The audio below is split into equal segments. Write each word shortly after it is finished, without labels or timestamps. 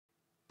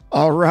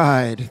All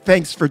right.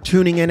 Thanks for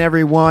tuning in,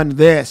 everyone.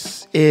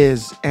 This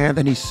is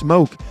Anthony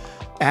Smoke.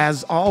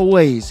 As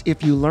always,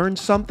 if you learned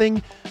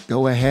something,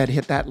 go ahead,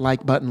 hit that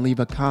like button, leave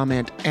a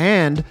comment,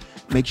 and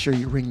make sure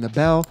you ring the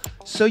bell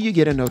so you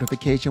get a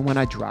notification when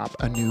I drop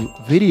a new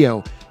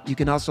video. You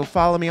can also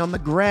follow me on the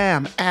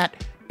gram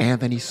at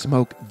Anthony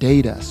Smoke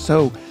Data.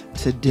 So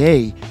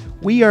today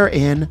we are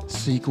in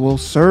SQL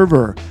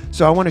Server.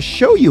 So I want to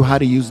show you how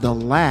to use the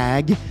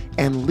lag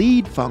and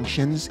lead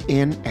functions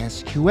in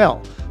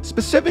SQL.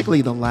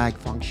 Specifically the lag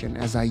function,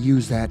 as I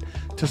use that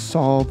to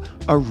solve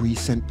a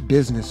recent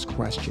business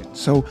question.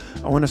 So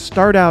I want to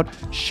start out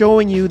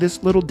showing you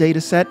this little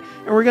data set,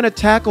 and we're going to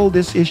tackle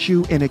this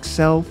issue in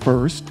Excel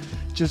first,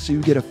 just so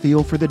you get a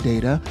feel for the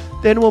data.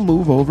 Then we'll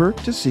move over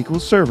to SQL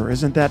Server.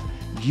 Isn't that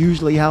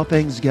usually how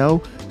things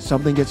go?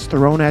 Something gets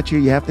thrown at you,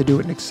 you have to do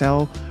it in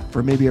Excel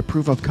for maybe a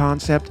proof of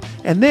concept,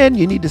 and then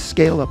you need to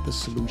scale up the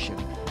solution.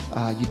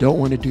 You don't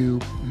want to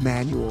do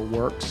manual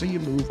work, so you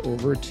move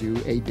over to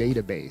a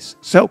database.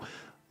 So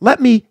let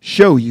me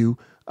show you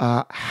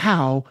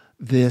how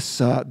this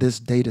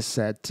data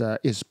set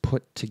is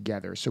put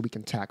together so we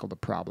can tackle the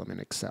problem in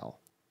Excel.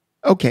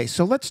 Okay,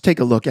 so let's take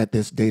a look at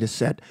this data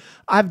set.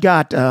 I've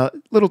got a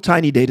little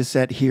tiny data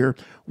set here.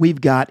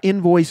 We've got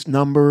invoice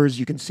numbers.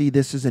 You can see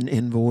this is an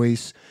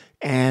invoice.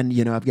 And,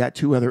 I've got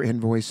two other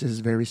invoices,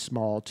 very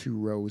small, 2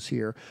 rows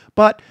here.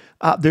 But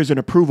there's an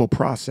approval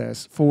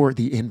process for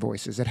the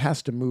invoices. It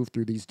has to move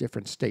through these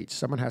different states.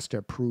 Someone has to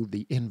approve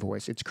the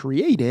invoice. It's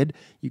created.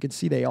 You can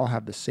see they all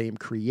have the same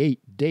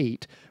create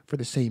date for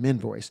the same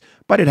invoice,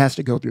 but it has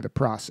to go through the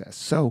process.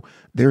 So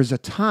there's a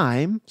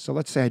time. So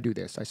let's say I do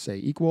this. I say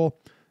equal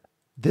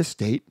this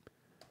date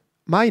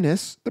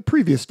minus the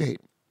previous date,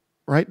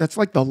 right? That's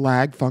like the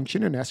lag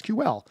function in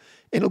SQL.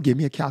 It'll give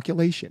me a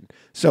calculation.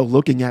 So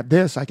looking at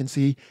this, I can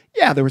see,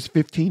 yeah, there was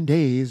 15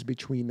 days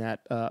between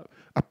that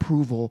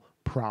approval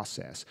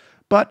process.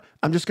 But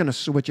I'm just going to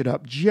switch it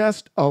up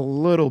just a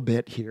little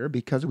bit here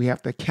because we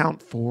have to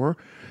account for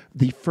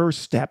the first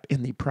step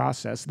in the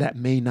process that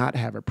may not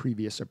have a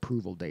previous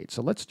approval date.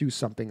 So let's do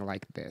something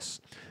like this.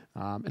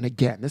 And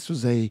again, this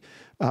was a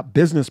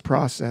business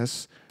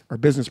process, or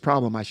business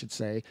problem, I should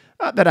say,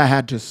 that I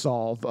had to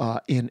solve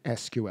in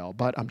SQL.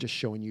 But I'm just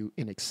showing you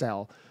in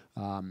Excel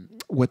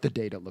what the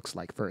data looks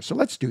like first. So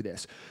let's do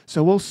this.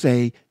 So we'll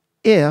say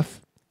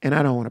if, and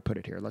I don't want to put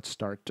it here. Let's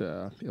start,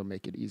 it'll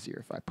make it easier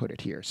if I put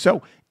it here.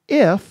 So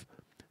if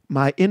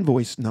my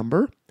invoice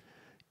number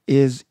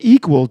is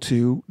equal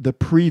to the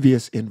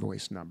previous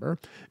invoice number,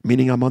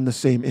 meaning I'm on the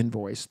same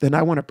invoice, then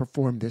I want to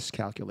perform this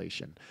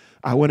calculation.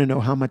 I want to know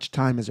how much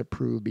time is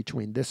approved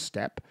between this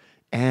step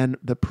and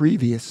the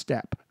previous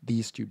step,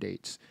 these two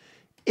dates.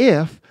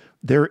 If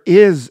there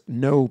is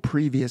no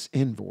previous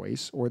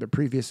invoice, or the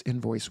previous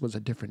invoice was a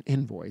different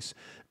invoice,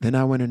 then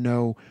I want to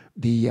know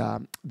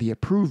the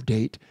approved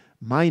date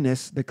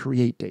minus the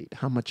create date,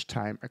 how much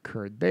time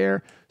occurred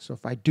there. So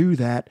if I do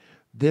that,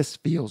 this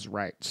feels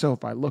right. So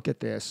if I look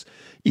at this,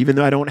 even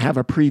though I don't have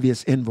a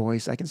previous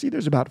invoice, I can see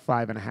there's about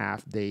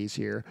 5.5 days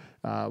here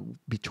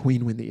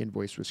between when the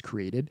invoice was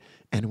created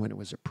and when it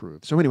was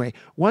approved. So anyway,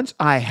 once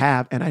I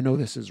have, and I know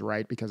this is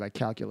right because I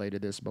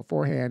calculated this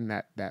beforehand,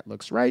 that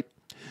looks right.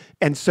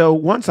 And so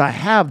once I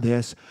have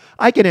this,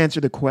 I can answer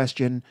the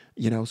question,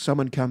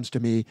 someone comes to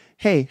me,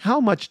 hey,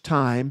 how much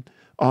time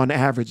on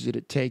average did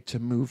it take to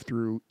move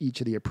through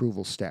each of the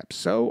approval steps?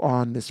 So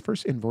on this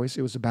first invoice,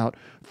 it was about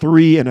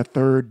 3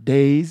 1/3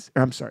 days.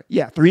 I'm sorry,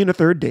 3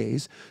 1/3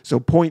 days. So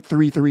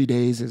 0.33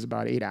 days is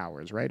about 8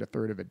 hours, right? A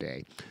third of a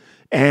day.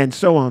 And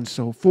so on and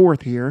so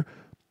forth here.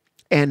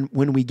 And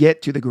when we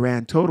get to the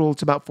grand total,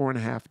 it's about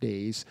 4.5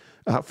 days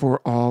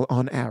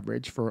on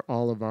average for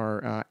all of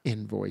our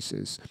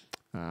invoices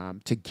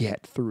to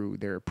get through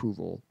their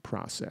approval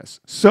process.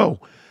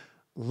 So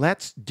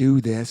let's do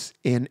this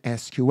in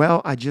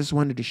SQL. I just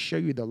wanted to show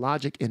you the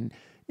logic in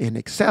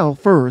Excel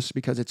first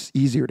because it's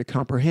easier to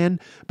comprehend.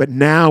 But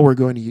now we're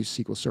going to use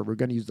SQL Server. We're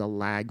going to use the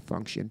lag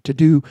function to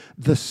do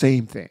the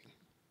same thing.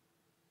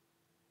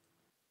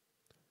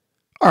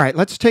 All right,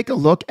 let's take a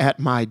look at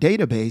my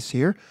database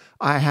here.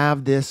 I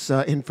have this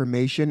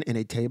information in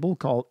a table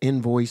called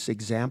invoice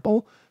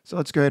example. So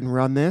let's go ahead and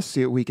run this,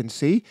 see what we can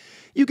see.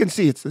 You can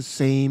see it's the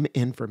same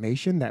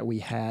information that we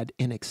had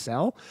in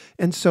Excel.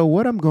 And so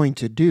what I'm going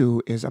to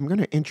do is I'm going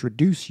to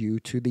introduce you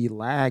to the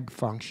lag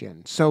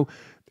function. So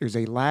there's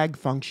a lag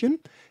function.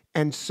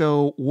 And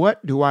so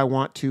what do I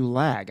want to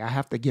lag? I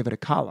have to give it a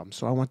column.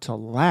 So I want to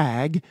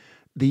lag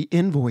the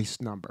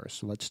invoice number.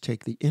 So let's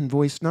take the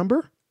invoice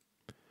number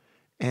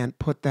and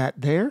put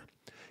that there.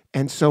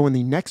 And so in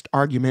the next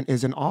argument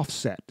is an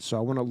offset. So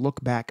I want to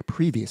look back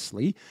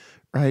previously,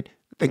 right?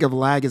 Think of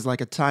lag as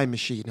like a time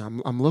machine.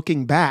 I'm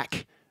looking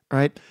back,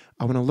 right?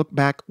 I want to look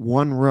back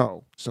 1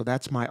 row. So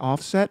that's my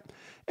offset.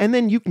 And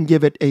then you can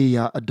give it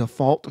a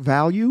default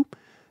value.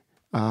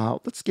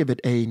 Let's give it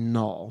a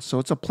null. So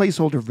it's a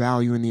placeholder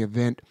value in the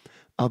event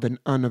of an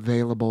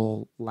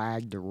unavailable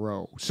lagged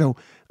row. So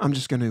I'm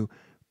just going to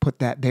put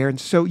that there. And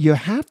so you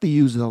have to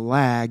use the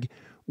lag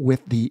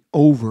with the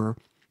over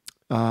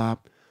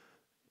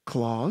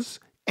clause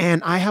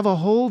And I have a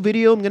whole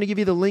video, I'm going to give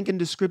you the link in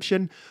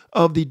description,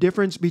 of the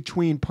difference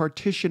between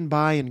partition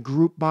by and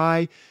group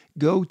by.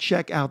 Go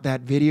check out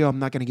that video. I'm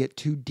not going to get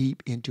too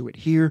deep into it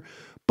here,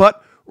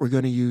 but we're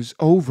going to use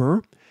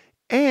over.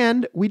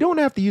 And we don't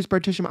have to use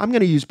partition. I'm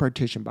going to use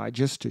partition by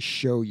just to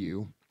show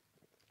you.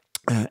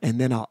 And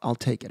then I'll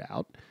take it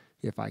out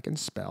if I can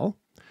spell.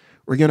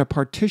 We're going to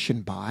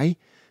partition by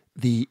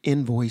the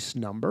invoice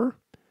number.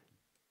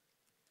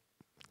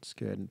 Let's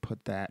go ahead and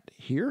put that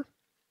here.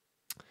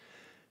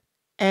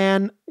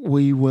 And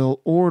we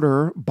will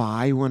order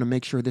by, we want to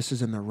make sure this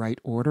is in the right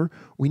order.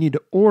 We need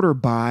to order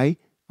by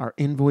our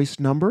invoice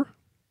number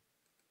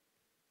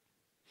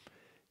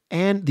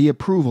and the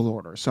approval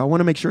order. So I want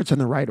to make sure it's in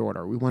the right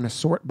order. We want to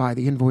sort by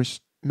the invoice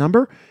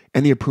number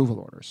and the approval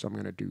order. So I'm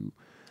going to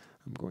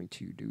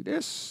do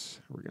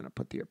this. We're going to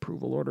put the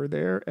approval order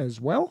there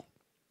as well.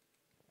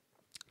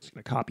 Just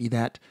going to copy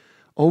that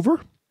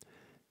over,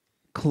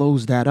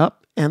 close that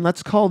up, and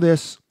let's call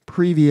this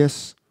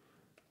previous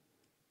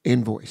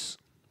invoice.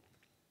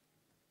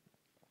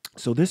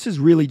 So this is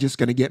really just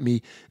going to get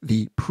me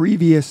the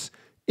previous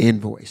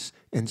invoice.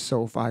 And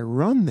so if I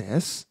run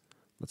this,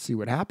 let's see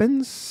what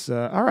happens.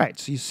 All right,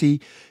 so you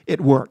see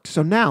it worked.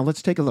 So now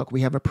let's take a look.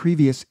 We have a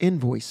previous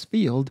invoice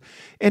field,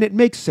 and it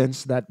makes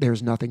sense that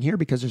there's nothing here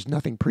because there's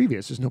nothing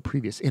previous. There's no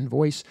previous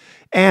invoice,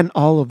 and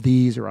all of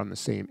these are on the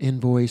same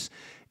invoice.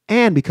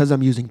 And because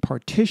I'm using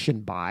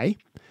partition by,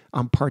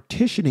 I'm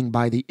partitioning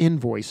by the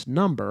invoice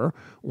number.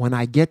 When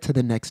I get to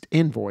the next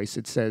invoice,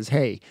 it says,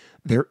 hey,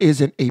 there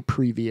isn't a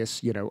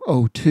previous,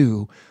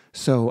 02,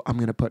 so I'm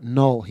going to put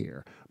null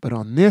here. But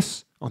on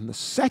this, on the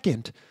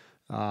second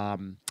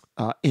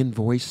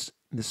invoice,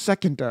 the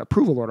second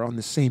approval order on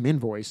the same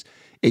invoice,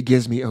 it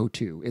gives me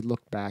 02. It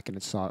looked back and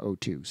it saw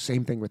 02.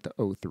 Same thing with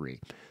the 03.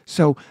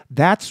 So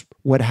that's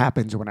what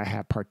happens when I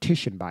have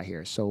partition by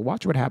here. So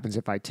watch what happens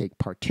if I take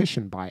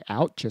partition by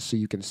out, just so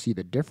you can see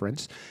the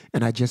difference,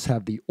 and I just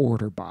have the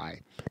order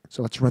by.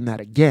 So let's run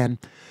that again,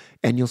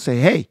 and you'll say,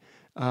 hey,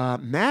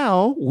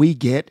 now we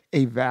get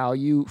a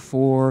value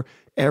for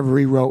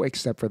every row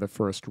except for the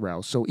first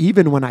row. So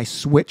even when I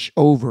switch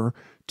over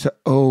to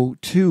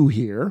 02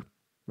 here,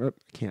 I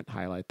can't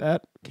highlight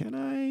that, can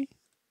I?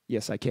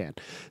 Yes, I can.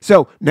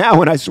 So now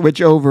when I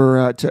switch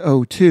over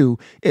to 02,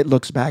 it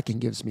looks back and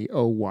gives me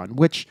 01,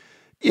 which,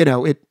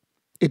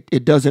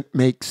 it doesn't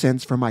make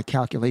sense for my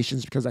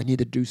calculations because I need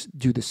to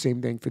do the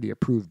same thing for the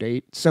approved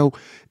date. So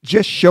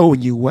just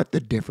showing you what the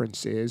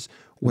difference is,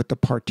 what the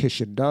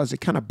partition does, it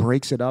kind of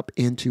breaks it up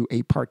into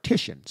a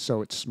partition.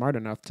 So it's smart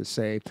enough to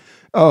say,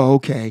 oh,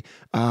 okay,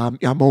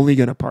 I'm only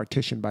going to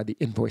partition by the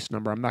invoice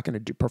number. I'm not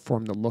going to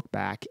perform the look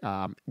back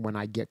when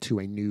I get to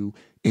a new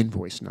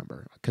invoice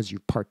number because you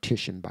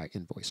partition by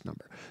invoice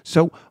number.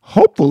 So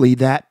hopefully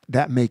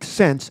that makes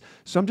sense.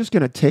 So I'm just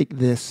going to take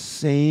this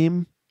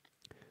same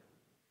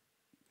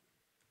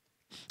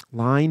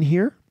line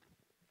here,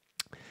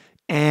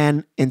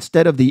 and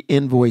instead of the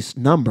invoice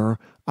number,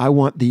 I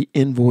want the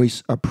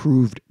invoice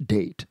approved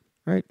date.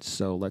 All right,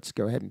 so let's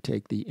go ahead and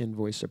take the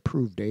invoice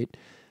approved date.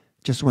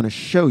 Just want to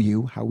show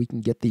you how we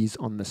can get these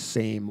on the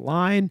same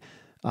line.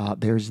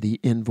 There's the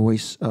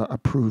invoice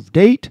approved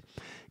date,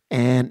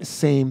 and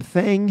same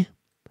thing.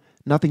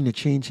 Nothing to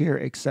change here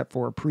except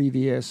for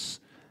previous.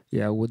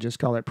 Yeah, we'll just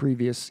call it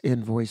previous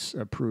invoice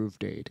approved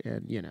date,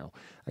 and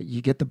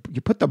you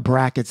put the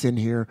brackets in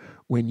here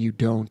when you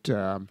don't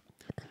have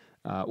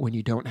a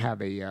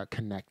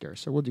connector.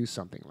 So we'll do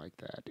something like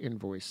that: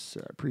 invoice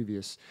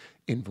previous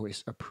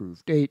invoice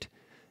approved date.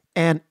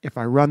 And if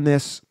I run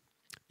this,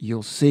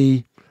 you'll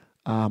see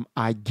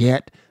I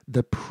get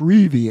the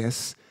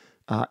previous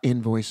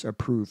invoice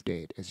approved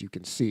date, as you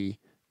can see.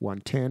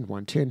 110,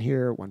 110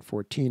 here,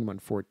 114,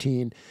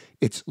 114.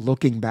 It's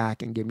looking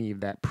back and giving me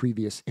that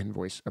previous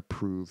invoice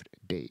approved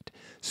date.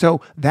 So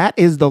that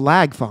is the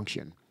lag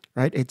function,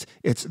 right?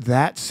 It's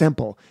that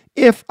simple.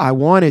 If I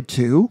wanted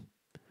to,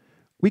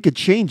 we could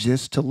change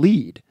this to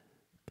lead.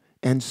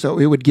 And so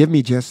it would give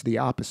me just the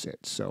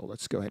opposite. So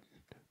let's go ahead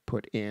and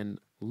put in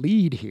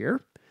lead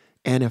here.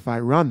 And if I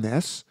run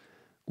this,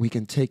 we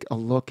can take a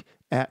look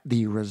at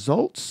the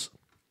results.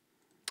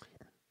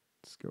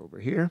 Let's go over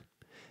here.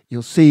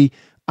 You'll see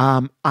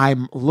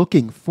I'm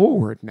looking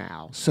forward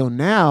now. So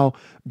now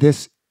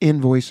this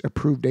invoice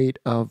approved date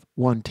of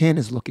 110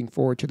 is looking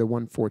forward to the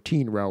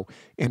 114 row,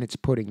 and it's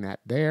putting that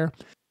there.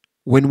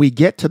 When we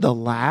get to the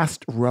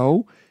last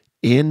row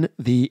in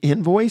the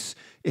invoice,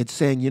 it's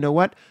saying, you know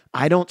what?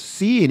 I don't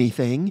see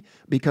anything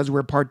because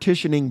we're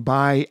partitioning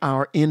by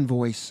our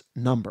invoice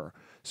number.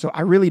 So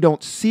I really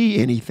don't see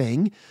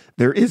anything.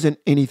 There isn't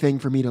anything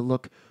for me to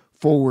look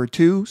forward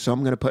to, so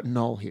I'm going to put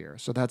null here.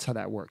 So that's how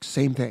that works.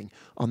 Same thing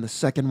on the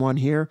second one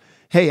here.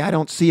 Hey, I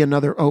don't see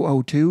another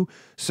 002,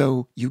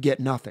 so you get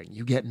nothing.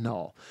 You get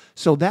null.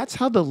 So that's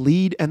how the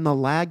lead and the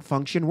lag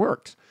function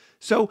works.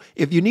 So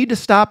if you need to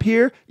stop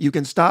here, you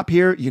can stop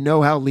here. You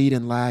know how lead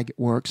and lag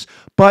works.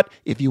 But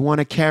if you want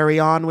to carry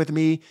on with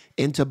me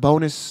into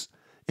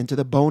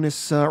the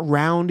bonus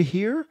round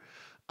here,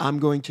 I'm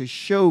going to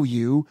show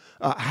you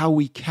how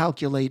we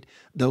calculate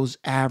those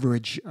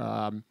average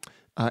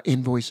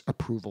invoice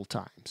approval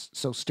times.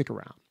 So stick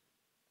around.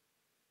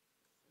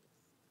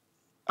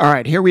 All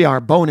right, here we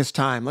are, bonus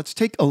time. Let's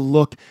take a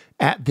look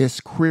at this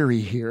query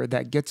here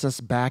that gets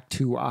us back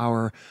to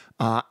our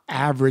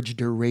average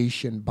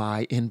duration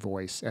by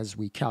invoice as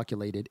we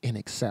calculated in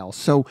Excel.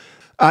 So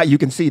you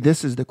can see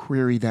this is the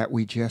query that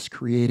we just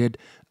created.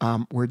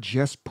 We're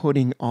just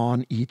putting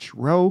on each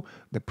row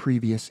the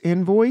previous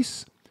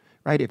invoice,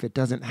 right? If it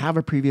doesn't have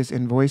a previous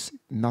invoice,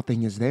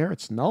 nothing is there,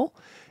 it's null.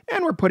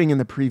 And we're putting in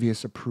the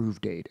previous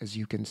approved date, as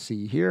you can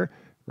see here,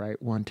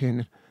 right?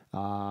 110,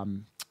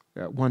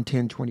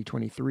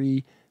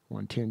 110-2023,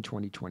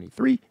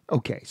 110-2023.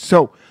 Okay,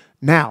 so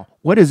now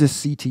what is a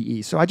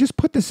CTE? So I just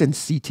put this in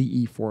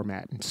CTE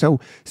format. And so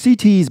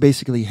CTEs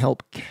basically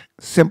help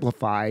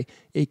simplify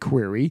a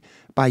query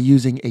by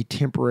using a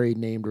temporary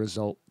named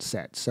result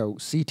set. So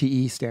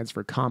CTE stands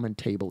for Common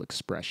Table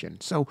Expression.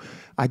 So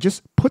I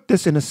just put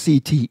this in a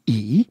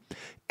CTE,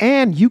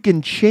 and you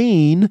can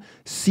chain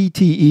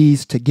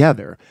CTEs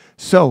together.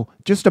 So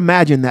just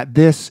imagine that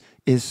this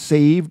is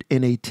saved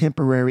in a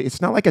temporary,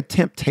 it's not like a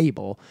temp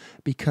table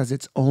because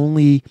it's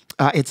only,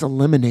 it's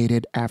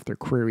eliminated after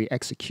query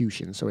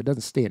execution. So it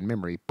doesn't stay in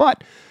memory.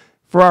 But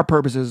for our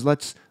purposes,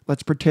 let's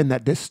pretend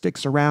that this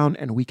sticks around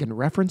and we can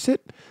reference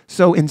it.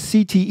 So in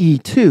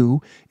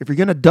CTE2, if you're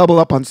going to double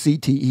up on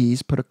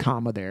CTEs, put a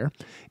comma there.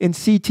 In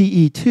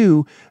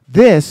CTE2,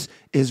 this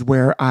is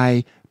where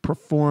I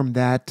perform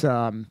that,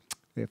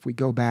 if we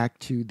go back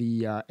to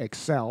the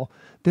Excel,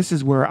 this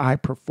is where I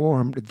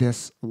performed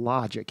this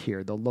logic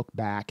here, the look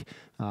back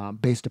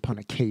based upon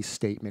a case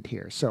statement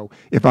here. So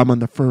if I'm on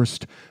the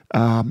first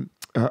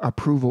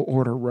approval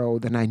order row,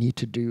 then I need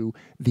to do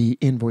the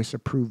invoice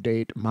approved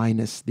date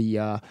minus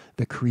the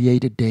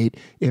created date.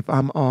 If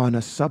I'm on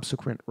a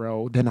subsequent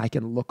row, then I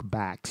can look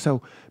back.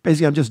 So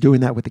basically, I'm just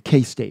doing that with the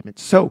case statement.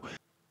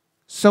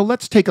 So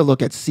let's take a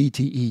look at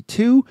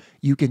CTE2.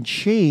 You can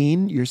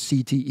chain your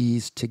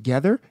CTEs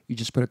together. You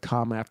just put a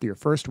comma after your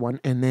first one.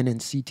 And then in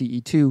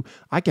CTE2,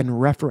 I can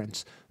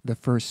reference the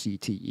first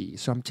CTE.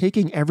 So I'm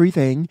taking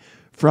everything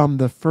from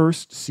the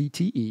first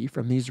CTE,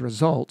 from these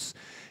results,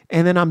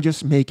 and then I'm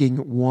just making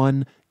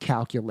one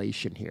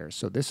calculation here.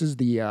 So this is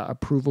the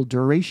approval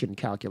duration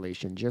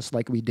calculation, just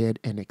like we did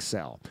in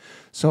Excel.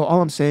 So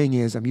all I'm saying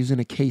is I'm using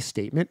a case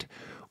statement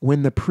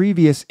when the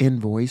previous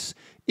invoice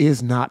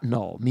is not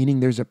null, meaning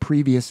there's a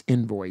previous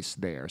invoice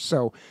there.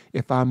 So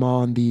if I'm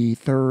on the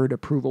third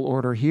approval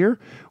order here,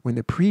 when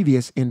the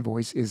previous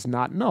invoice is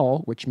not null,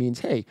 which means,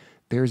 hey,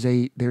 there's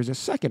a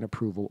second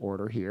approval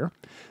order here,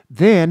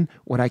 then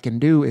what I can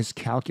do is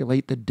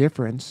calculate the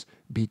difference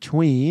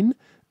between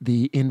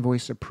the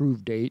invoice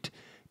approved date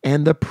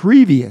and the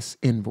previous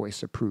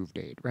invoice approved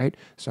date, right?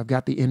 So I've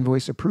got the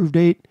invoice approved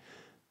date,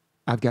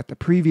 I've got the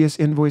previous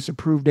invoice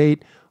approved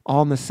date,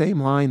 all in the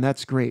same line.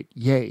 That's great.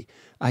 Yay.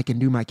 I can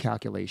do my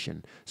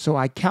calculation. So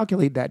I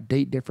calculate that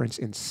date difference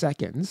in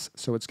seconds.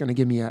 So it's going to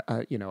give me a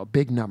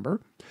big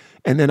number.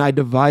 And then I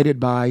divide it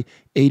by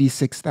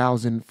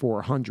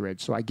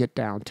 86,400. So I get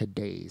down to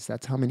days.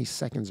 That's how many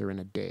seconds are in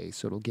a day.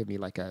 So it'll give me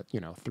like a,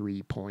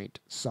 3 point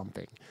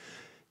something.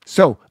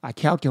 So I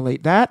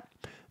calculate that.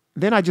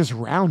 Then I just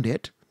round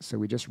it. So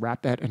we just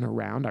wrap that in a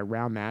round. I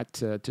round that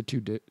to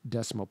 2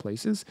 decimal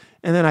places.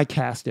 And then I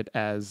cast it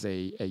as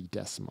a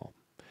decimal.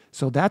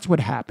 So that's what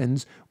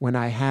happens when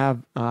I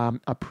have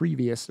a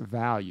previous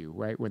value,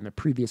 right? When the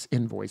previous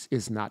invoice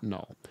is not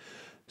null.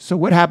 So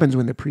what happens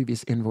when the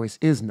previous invoice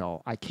is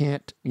null? I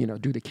can't,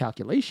 do the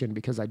calculation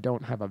because I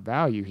don't have a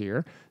value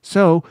here.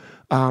 So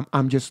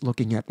I'm just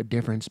looking at the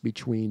difference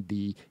between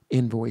the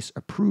invoice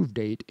approved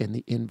date and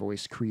the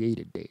invoice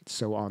created date.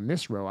 So on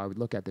this row, I would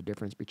look at the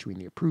difference between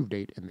the approved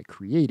date and the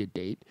created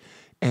date,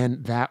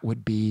 and that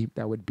would be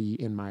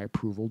in my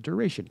approval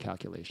duration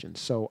calculation.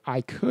 So I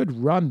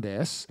could run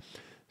this.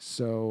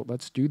 So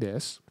let's do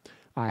this.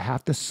 I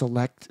have to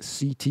select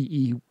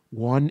CTE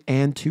 1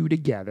 and 2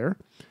 together.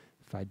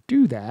 If I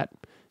do that,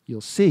 you'll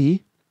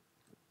see,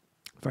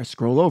 if I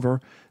scroll over,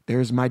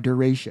 there's my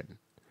duration,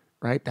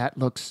 right? That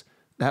looks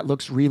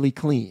really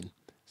clean.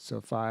 So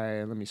if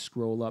let me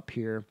scroll up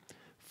here,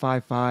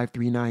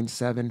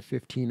 55397,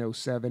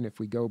 1507. If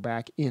we go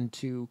back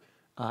into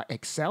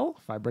Excel,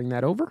 if I bring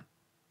that over,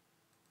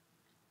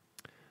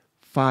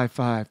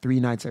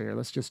 55397 here.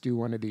 Let's just do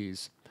one of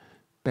these.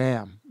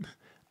 Bam.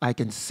 I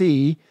can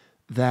see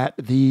that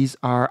these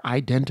are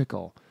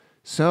identical.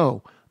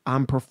 So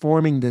I'm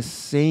performing the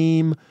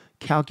same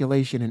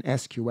calculation in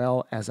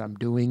SQL as I'm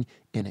doing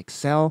in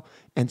Excel.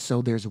 And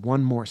so there's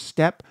one more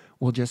step.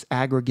 We'll just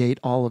aggregate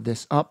all of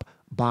this up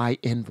by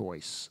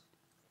invoice.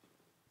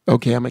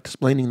 Okay, I'm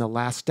explaining the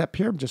last step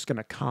here. I'm just going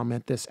to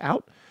comment this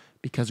out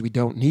because we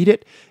don't need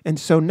it. And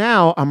so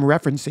now I'm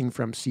referencing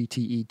from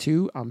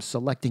CTE2. I'm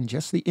selecting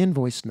just the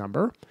invoice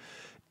number.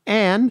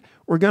 And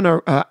we're going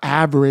to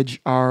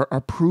average our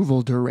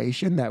approval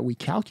duration that we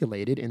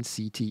calculated in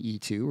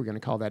CTE2. We're going to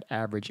call that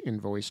average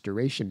invoice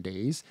duration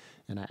days.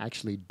 And I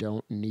actually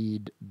don't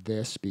need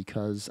this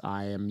because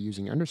I am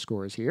using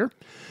underscores here.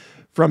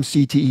 From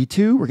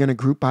CTE2, we're going to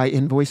group by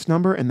invoice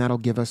number, and that'll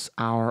give us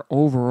our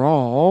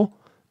overall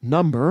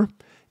number.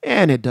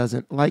 and it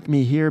doesn't like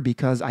me here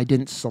because I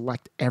didn't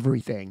select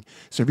everything.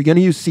 So if you're going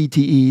to use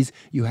CTEs,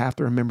 you have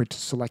to remember to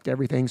select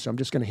everything. So I'm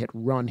just going to hit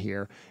run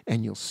here,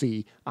 and you'll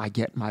see I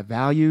get my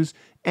values,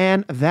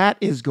 and that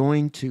is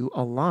going to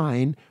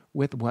align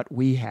with what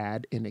we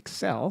had in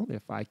Excel.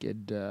 If I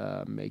could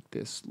make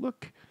this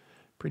look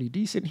pretty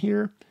decent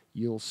here,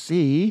 you'll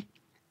see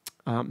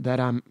that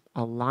I'm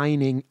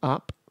aligning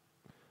up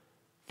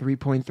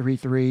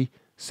 3.33,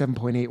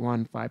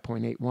 7.81,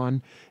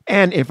 5.81.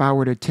 And if I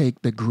were to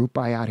take the group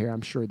by out here,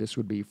 I'm sure this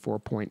would be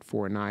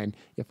 4.49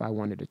 if I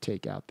wanted to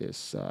take out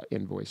this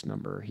invoice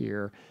number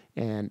here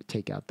and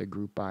take out the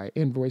group by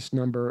invoice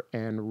number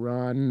and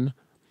run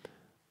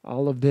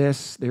all of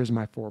this. There's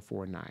my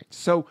 449.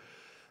 So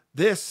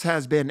this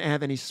has been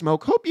Anthony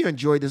Smoke. Hope you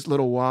enjoyed this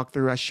little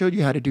walkthrough. I showed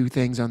you how to do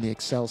things on the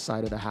Excel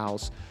side of the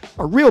house.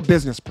 A real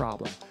business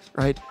problem,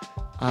 right?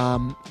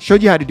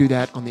 Showed you how to do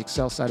that on the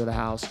Excel side of the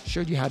house.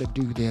 Showed you how to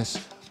do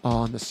this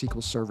on the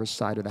SQL Server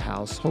side of the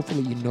house.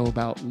 Hopefully you know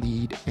about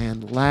lead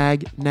and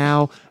lag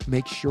now.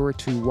 Make sure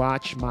to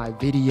watch my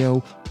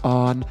video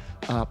on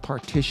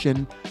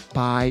partition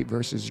by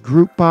versus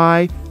group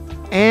by,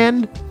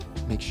 and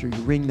make sure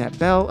you ring that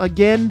bell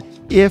again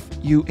if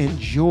you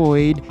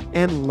enjoyed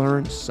and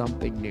learned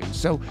something new.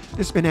 So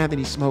this has been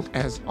Anthony Smoke.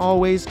 As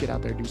always, get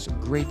out there, do some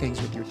great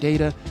things with your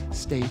data.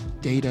 Stay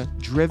data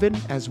driven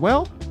as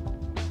well.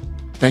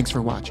 Thanks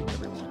for watching,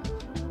 everyone.